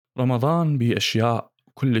رمضان بأشياء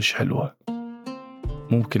كلش حلوة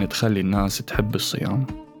ممكن تخلي الناس تحب الصيام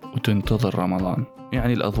وتنتظر رمضان.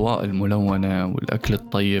 يعني الأضواء الملونة والأكل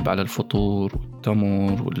الطيب على الفطور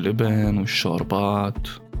والتمر واللبن والشوربات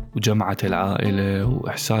وجمعة العائلة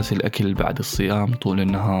وإحساس الأكل بعد الصيام طول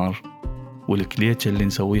النهار والكليتشة اللي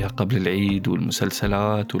نسويها قبل العيد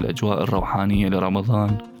والمسلسلات والأجواء الروحانية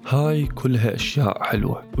لرمضان. هاي كلها أشياء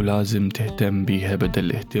حلوة ولازم تهتم بيها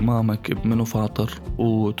بدل اهتمامك بمنو فاطر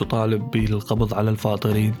وتطالب به القبض على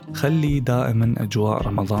الفاطرين. خلي دائما أجواء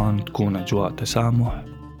رمضان تكون أجواء تسامح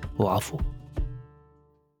وعفو.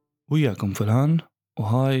 وياكم فلان،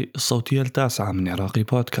 وهاي الصوتية التاسعة من عراقي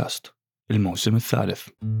بودكاست الموسم الثالث.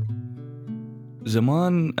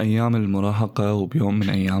 زمان أيام المراهقة وبيوم من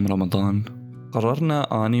أيام رمضان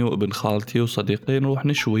قررنا أني وابن خالتي وصديقي نروح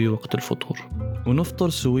نشوي وقت الفطور ونفطر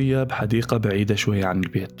سوية بحديقة بعيدة شوية عن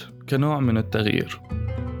البيت كنوع من التغيير.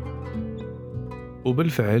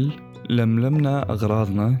 وبالفعل لملمنا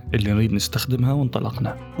أغراضنا اللي نريد نستخدمها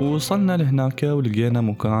وانطلقنا، ووصلنا لهناك ولقينا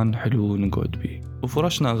مكان حلو نقعد بيه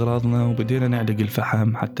وفرشنا أغراضنا وبدينا نعلق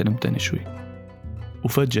الفحم حتى نبدأ نشوي.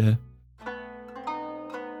 وفجأة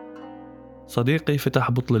صديقي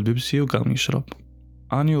فتح بطل البيبسي وقام يشرب.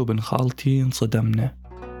 أنا وابن خالتي انصدمنا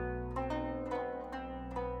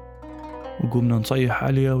وقمنا نصيح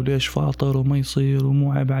عليه وليش فاطر وما يصير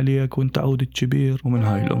ومو عيب عليك وانت عود الكبير ومن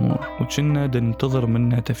هاي الأمور، وكنا ننتظر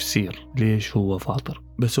منه تفسير ليش هو فاطر،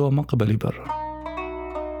 بس هو ما قبل يبرر.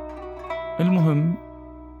 المهم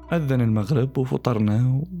أذن المغرب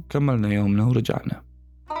وفطرنا وكملنا يومنا ورجعنا.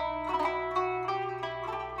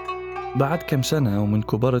 بعد كم سنة ومن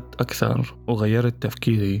كبرت أكثر وغيرت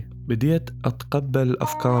تفكيري بديت أتقبل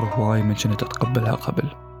أفكار هواي ما كنت أتقبلها قبل،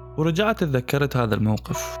 ورجعت تذكرت هذا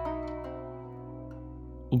الموقف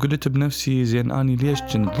وقلت بنفسي زين أني ليش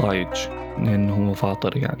كنت ضايج لأنه هو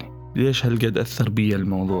فاطر، يعني ليش هالقد أثر بي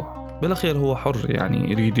الموضوع. بالأخير هو حر،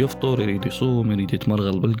 يعني يريد يفطر يريد يصوم يريد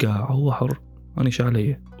يتمرغل بالقاع، هو حر، أنا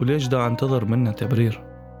شعليه وليش دا أنتظر منه تبرير؟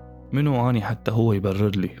 منو أني حتى هو يبرر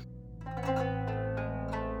لي؟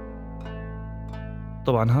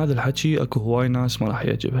 طبعا هذا الحكي أكو هواي ناس ما راح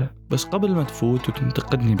يعجبها، بس قبل ما تفوت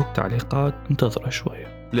وتنتقدني بالتعليقات انتظر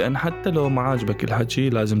شوية، لأن حتى لو ما عاجبك الحكي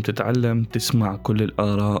لازم تتعلم تسمع كل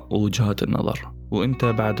الآراء ووجهات النظر، وانت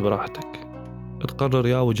بعد براحتك تقرر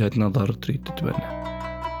يا وجهة نظر تريد تتبنى.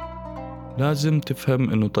 لازم تفهم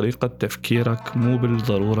انه طريقة تفكيرك مو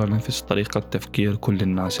بالضرورة نفس طريقة تفكير كل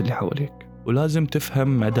الناس اللي حواليك، ولازم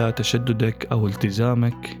تفهم مدى تشددك أو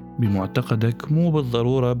التزامك بمعتقدك مو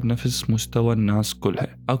بالضرورة بنفس مستوى الناس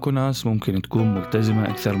كلها. أكو ناس ممكن تكون ملتزمة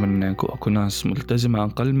أكثر منك، وأكو ناس ملتزمة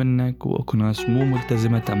أقل منك، وأكو ناس مو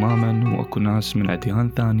ملتزمة تماما، وأكو ناس من أديان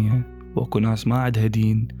ثانية، وأكو ناس ما عندها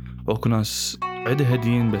دين، وأكو ناس عندها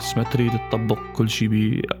دين بس ما تريد تطبق كل شي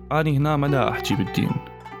بي. أنا هنا ما دا أحكي بالدين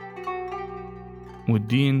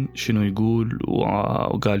والدين شنو يقول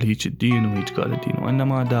وقال هيك الدين وهيك قال الدين،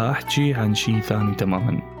 وإنما دا أحكي عن شيء ثاني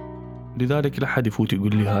تماما. لذلك لا حد يفوت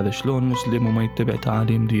يقول لي هذا شلون مسلم وما يتبع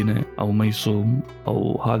تعاليم دينه، أو ما يصوم،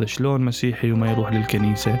 أو هذا شلون مسيحي وما يروح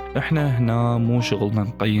للكنيسة. إحنا هنا مو شغلنا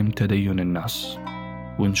نقيم تدين الناس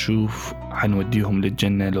ونشوف حنوديهم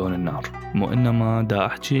للجنة لون النار، مو إنما دا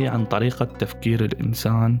أحكي عن طريقة تفكير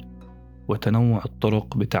الإنسان وتنوع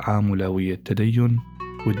الطرق بتعامله ويا التدين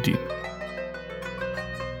والدين.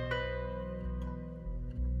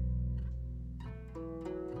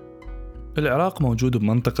 العراق موجود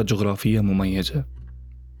بمنطقة جغرافية مميزة،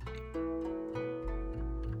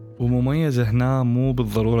 ومميزة هنا مو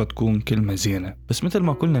بالضرورة تكون كلمة زينة، بس مثل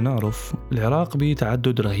ما كلنا نعرف العراق بيه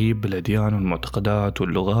تعدد رهيب بالأديان والمعتقدات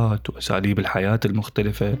واللغات وأساليب الحياة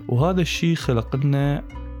المختلفة، وهذا الشيء خلق لنا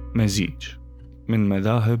مزيج من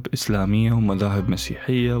مذاهب إسلامية ومذاهب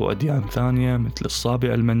مسيحية وأديان ثانية مثل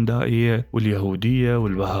الصابئة المندائية واليهودية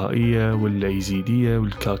والبهائية واليزيدية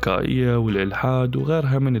والكاكائية والإلحاد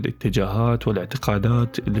وغيرها من الاتجاهات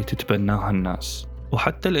والاعتقادات اللي تتبناها الناس.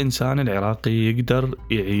 وحتى الإنسان العراقي يقدر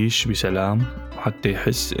يعيش بسلام، وحتى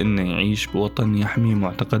يحس إنه يعيش بوطن يحمي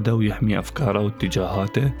معتقده ويحمي أفكاره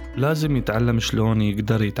واتجاهاته لازم يتعلم شلون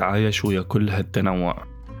يقدر يتعايش ويا كل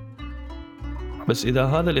هالتنوع. بس إذا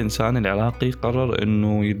هذا الإنسان العراقي قرر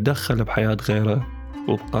إنه يتدخل بحياة غيره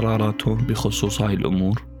وبقراراتهم بخصوص هاي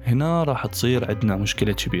الأمور، هنا راح تصير عندنا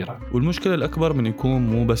مشكلة كبيرة. والمشكلة الأكبر من يكون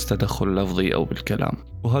مو بس تدخل لفظي أو بالكلام،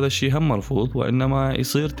 وهذا الشيء هم مرفوض، وإنما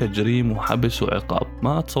يصير تجريم وحبس وعقاب.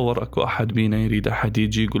 ما أتصور أكو أحد بينا يريد أحد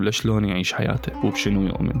يجي يقول له شلون يعيش حياته وبشنو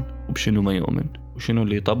يؤمن وبشنو ما يؤمن وشنو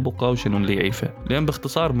اللي يطبقه وشنو اللي يعيفه، لأن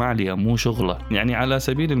باختصار ما عليه مو شغله. يعني على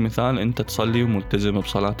سبيل المثال أنت تصلي وملتزم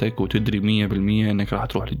بصلاتك وتدري 100% أنك راح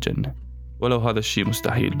تروح للجنة، ولو هذا الشيء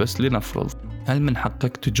مستحيل، بس لنفرض، هل من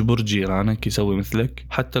حقك تجبر جيرانك يسوي مثلك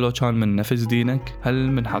حتى لو كان من نفس دينك؟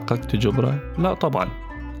 هل من حقك تجبره؟ لا طبعا.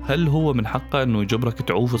 هل هو من حقه أنه يجبرك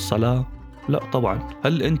تعوف الصلاة؟ لا طبعا.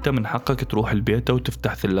 هل أنت من حقك تروح البيت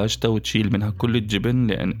وتفتح ثلاجته وتشيل منها كل الجبن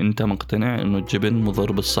لأن أنت مقتنع أنه الجبن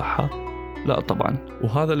مضر بالصحة؟ لا طبعا.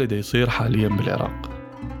 وهذا اللي يصير حاليا بالعراق.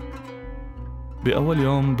 بأول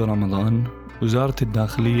يوم برمضان وزارة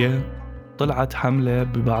الداخلية طلعت حملة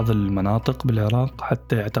ببعض المناطق بالعراق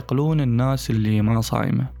حتى يعتقلون الناس اللي ما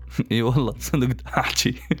صايمة. اي والله صدق دا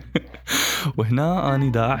احكي. وهنا اني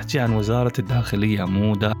دا احكي عن وزارة الداخلية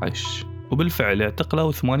مو داعش. وبالفعل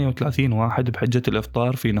اعتقلوا 38 واحد بحجة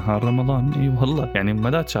الإفطار في نهار رمضان. اي والله يعني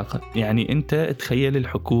مدى تشاقة. يعني انت تخيل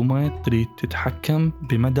الحكومة تريد تتحكم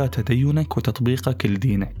بمدى تدينك وتطبيقك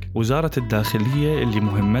لدينك. وزارة الداخلية اللي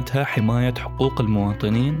مهمتها حماية حقوق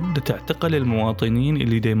المواطنين تعتقل المواطنين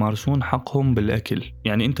اللي دا يمارسون حقهم بالأكل.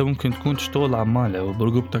 يعني انت ممكن تكون تشتغل عمالة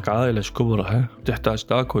وبرقبتك عائلة كبرها تحتاج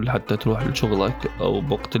تاكل حتى تروح لشغلك او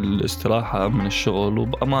بوقت الاستراحة من الشغل،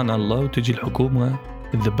 وبأمان الله وتجي الحكومة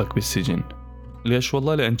تذبك بالسجن. ليش؟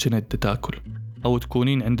 والله لأن كنت تاكل، أو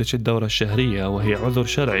تكونين عندك الدورة الشهرية وهي عذر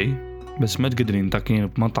شرعي بس ما تقدرين تاكلين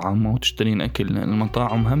بمطعم أو تشترين أكل لأن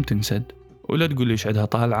المطاعم هم تنسد. ولا تقول ليش عندها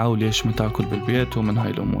طالعة وليش ما تاكل بالبيت ومن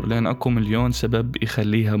هاي الأمور، لأن أكو مليون سبب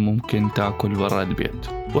يخليها ممكن تاكل برا البيت.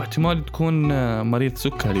 واحتمال تكون مريض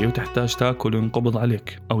سكري وتحتاج تاكل وينقبض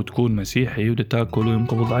عليك، أو تكون مسيحي وتاكل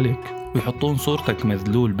وينقبض عليك، ويحطون صورتك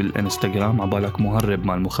مذلول بالإنستغرام عبالك مهرب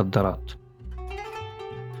مع المخدرات.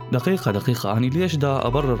 دقيقة أنا ليش دا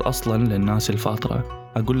أبرر أصلاً للناس الفاطرة؟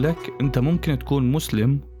 أقول لك أنت ممكن تكون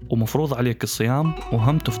مسلم ومفروض عليك الصيام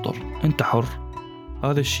وهم تفطر، أنت حر.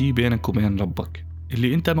 هذا الشيء بينك وبين ربك،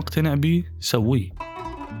 اللي أنت مقتنع بيه سويه.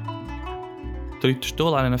 تريد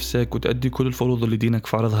تشتغل على نفسك وتأدي كل الفروض اللي دينك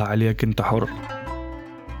فارضها عليك، أنت حر،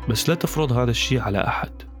 بس لا تفرض هذا الشيء على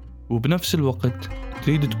أحد. وبنفس الوقت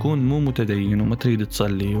تريد تكون مو متدين وما تريد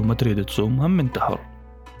تصلي وما تريد تصوم، هم أنت حر،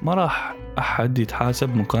 ما راح أحد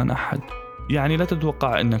يتحاسب مكان أحد. يعني لا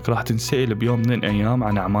تتوقع أنك راح تنسأل بيوم من الأيام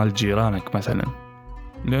عن أعمال جيرانك مثلا،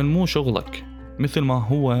 لأن مو شغلك، مثل ما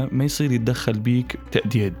هو ما يصير يتدخل بيك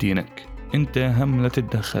بتأدية دينك، أنت هم لا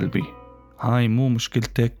تتدخل بيه. هاي مو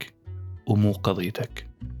مشكلتك ومو قضيتك.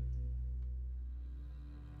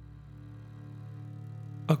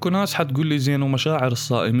 أكو ناس حتقول لي زين ومشاعر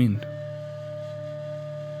الصائمين؟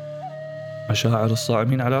 مشاعر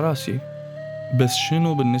الصائمين على راسي، بس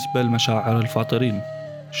شنو بالنسبة لمشاعر الفاطرين؟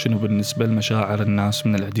 شنو بالنسبة لمشاعر الناس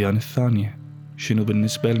من الأديان الثانية؟ شنو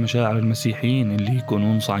بالنسبة لمشاعر المسيحيين اللي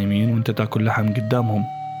يكونون صايمين وانت تاكل لحم قدامهم؟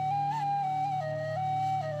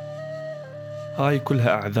 هاي كلها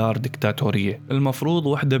أعذار ديكتاتورية. المفروض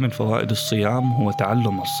واحدة من فوائد الصيام هو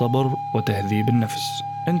تعلم الصبر وتهذيب النفس.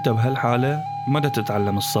 انت بهالحالة ما دا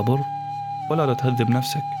تتعلم الصبر ولا دا تهذب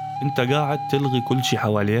نفسك، انت قاعد تلغي كل شي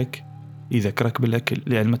حواليك يذكرك بالأكل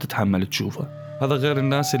لأن ما تتحمل تشوفه. هذا غير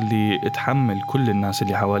الناس اللي تحمل كل الناس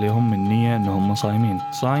اللي حواليهم من نية انهم صايمين.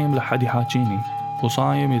 صايم لحد يحاكيني،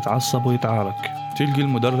 وصايم يتعصب ويتعارك. تلقي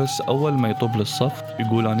المدرس اول ما يطب للصف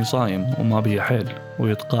يقول اني صايم وما بيه حيل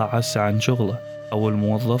ويتقاعس عن شغله، او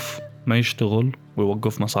الموظف ما يشتغل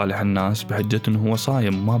ويوقف مصالح الناس بحجة انه هو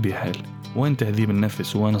صايم وما بيه حيل. وين تهذيب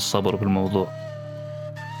النفس؟ وين الصبر بالموضوع؟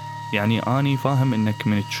 يعني اني فاهم انك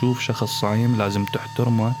من تشوف شخص صايم لازم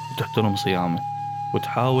تحترمه وتحترم صيامه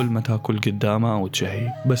وتحاول ما تاكل قدامه أو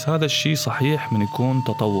تشهي، بس هذا الشيء صحيح من يكون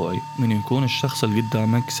تطوعي، من يكون الشخص اللي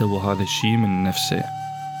قدامك سوى هذا الشيء من نفسه،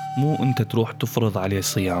 مو أنت تروح تفرض عليه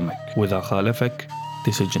صيامك وإذا خالفك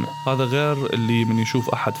تسجنه. هذا غير اللي من يشوف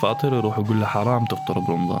أحد فاطر يروح يقول له حرام تفطر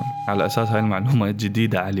برمضان على أساس هاي المعلومة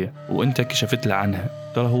جديدة عليه وأنت كشفت له عنها.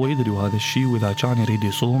 ترى هو يدري وهذا الشيء، وإذا كان يريد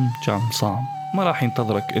يصوم كان صام، ما راح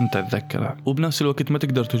ينتظرك انت تذكره. وبنفس الوقت ما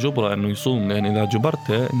تقدر تجبره انه يصوم، لان اذا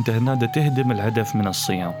جبرته انت هنا تهدم الهدف من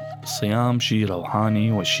الصيام. الصيام شيء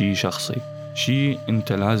روحاني وشيء شخصي، شيء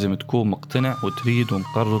انت لازم تكون مقتنع وتريد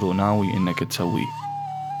ومقرر وناوي انك تسويه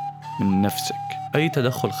من نفسك. اي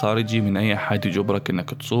تدخل خارجي من اي احد يجبرك انك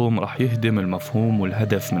تصوم راح يهدم المفهوم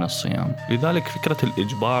والهدف من الصيام. لذلك فكرة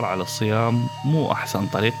الاجبار على الصيام مو احسن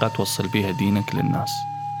طريقة توصل بيها دينك للناس.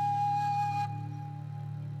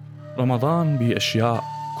 رمضان بأشياء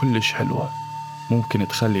كلش حلوة ممكن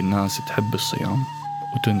تخلي الناس تحب الصيام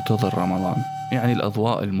وتنتظر رمضان. يعني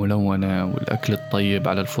الأضواء الملونة والأكل الطيب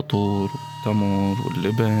على الفطور والتمر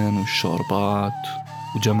واللبن والشوربات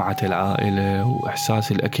وجمعة العائلة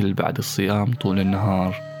وإحساس الأكل بعد الصيام طول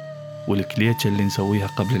النهار والكليتشة اللي نسويها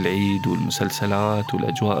قبل العيد والمسلسلات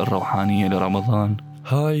والأجواء الروحانية لرمضان.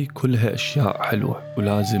 هاي كلها أشياء حلوة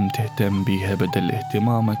ولازم تهتم بيها بدل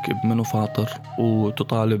اهتمامك بمنو فاطر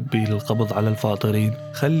وتطالب به القبض على الفاطرين.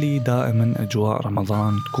 خلي دائما أجواء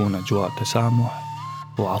رمضان تكون أجواء تسامح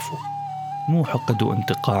وعفو، مو حقد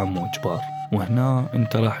وانتقام وإجبار. وهنا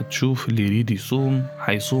انت راح تشوف اللي يريد يصوم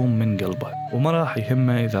حيصوم من قلبه، وما راح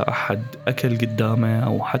يهمه إذا أحد أكل قدامه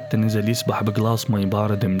أو حتى نزل يسبح بقلاص مي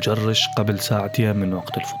بارد مجرش قبل ساعتين من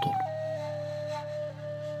وقت الفطور.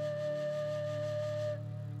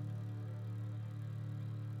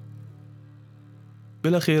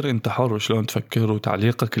 بالأخير انت حر شلون تفكر،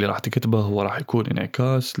 وتعليقك اللي راح تكتبه هو راح يكون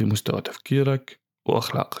انعكاس لمستوى تفكيرك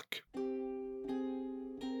وأخلاقك.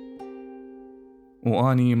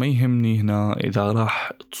 وأني ما يهمني هنا إذا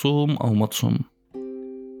راح تصوم أو ما تصوم،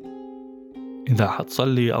 إذا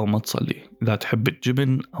حتصلي أو ما تصلي، إذا تحب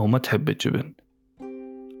الجبن أو ما تحب الجبن.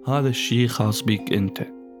 هذا الشي خاص بيك أنت،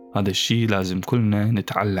 هذا الشي لازم كلنا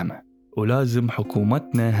نتعلمه، ولازم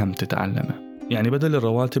حكومتنا هم تتعلمه. يعني بدل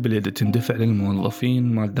الرواتب اللي تندفع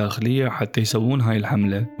للموظفين مال الداخلية حتى يسوون هاي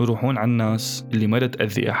الحملة ويروحون على الناس اللي ما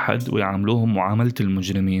تأذي أحد ويعاملوهم معاملة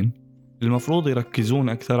المجرمين، المفروض يركزون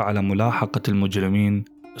أكثر على ملاحقة المجرمين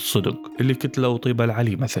الصدق اللي كتلوا طيبة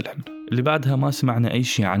العلي مثلا، اللي بعدها ما سمعنا أي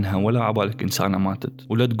شيء عنها ولا عبالك إنسانة ماتت،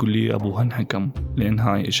 ولا تقول لي أبوها انحكم لأن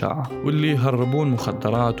هاي إشاعة. واللي يهربون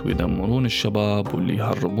مخدرات ويدمرون الشباب، واللي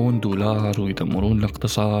يهربون دولار ويدمرون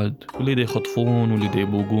الاقتصاد، واللي دي يخطفون واللي دي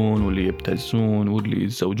يبوقون واللي يبتزون واللي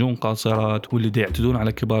يتزوجون قاصرات واللي دي يعتدون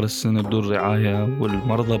على كبار السن بدون رعاية،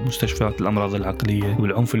 والمرضى بمستشفيات الأمراض العقلية،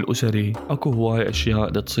 والعنف الأسري. أكو هواي أشياء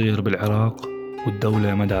دا تصير بالعراق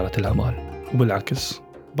والدولة ما دارت الأبال، وبالعكس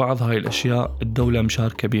بعض هاي الأشياء الدولة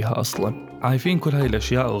مشاركة بيها أصلا. عايفين كل هاي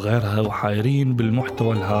الأشياء وغيرها وحايرين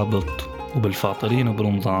بالمحتوى الهابط وبالفاطرين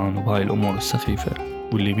برمضان وبهاي الأمور السخيفة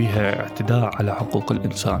واللي بيها اعتداء على حقوق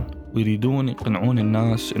الإنسان، ويريدون يقنعون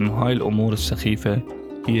الناس إنه هاي الأمور السخيفة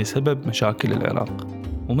هي سبب مشاكل العراق،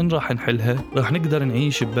 ومن راح نحلها راح نقدر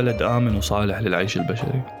نعيش ببلد آمن وصالح للعيش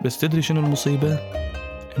البشري. بس تدري شنو المصيبة؟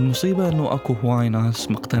 المصيبة إنه أكو هواي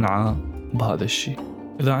ناس مقتنعة بهذا الشيء.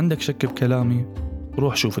 إذا عندك شك بكلامي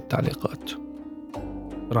روح شوف التعليقات.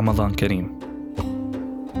 رمضان كريم.